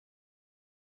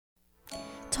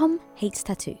Tom hates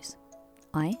tattoos.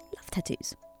 I love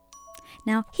tattoos.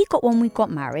 Now, he got one when we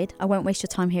got married. I won't waste your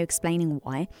time here explaining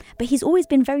why, but he's always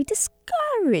been very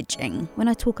discouraging when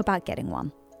I talk about getting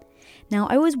one. Now,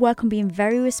 I always work on being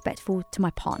very respectful to my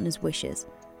partner's wishes.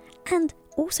 And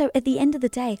also, at the end of the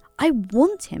day, I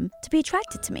want him to be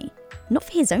attracted to me. Not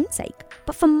for his own sake,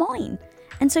 but for mine.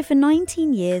 And so for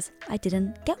 19 years, I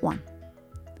didn't get one.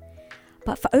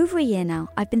 But for over a year now,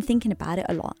 I've been thinking about it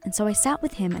a lot. And so I sat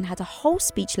with him and had a whole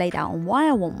speech laid out on why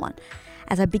I want one.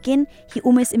 As I begin, he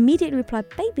almost immediately replied,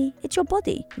 "Baby, it's your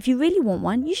body. If you really want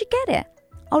one, you should get it.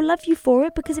 I'll love you for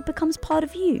it because it becomes part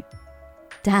of you."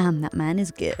 Damn, that man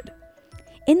is good.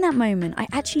 In that moment, I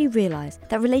actually realized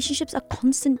that relationships are a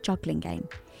constant juggling game.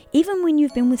 Even when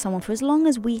you've been with someone for as long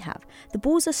as we have, the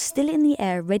balls are still in the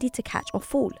air ready to catch or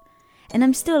fall. And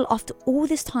I'm still, after all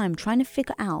this time, trying to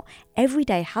figure out every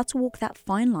day how to walk that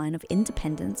fine line of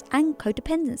independence and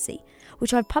codependency,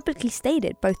 which I've publicly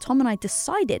stated both Tom and I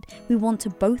decided we want to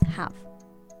both have.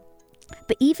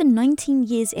 But even 19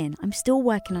 years in, I'm still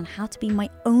working on how to be my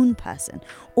own person,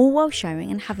 all while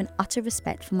showing and having utter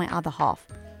respect for my other half.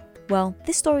 Well,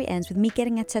 this story ends with me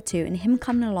getting a tattoo and him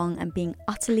coming along and being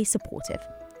utterly supportive.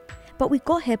 But we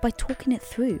got here by talking it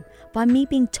through, by me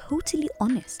being totally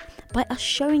honest, by us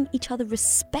showing each other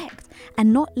respect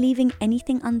and not leaving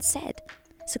anything unsaid.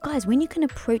 So guys, when you can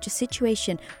approach a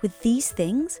situation with these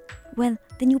things, well,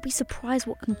 then you'll be surprised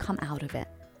what can come out of it.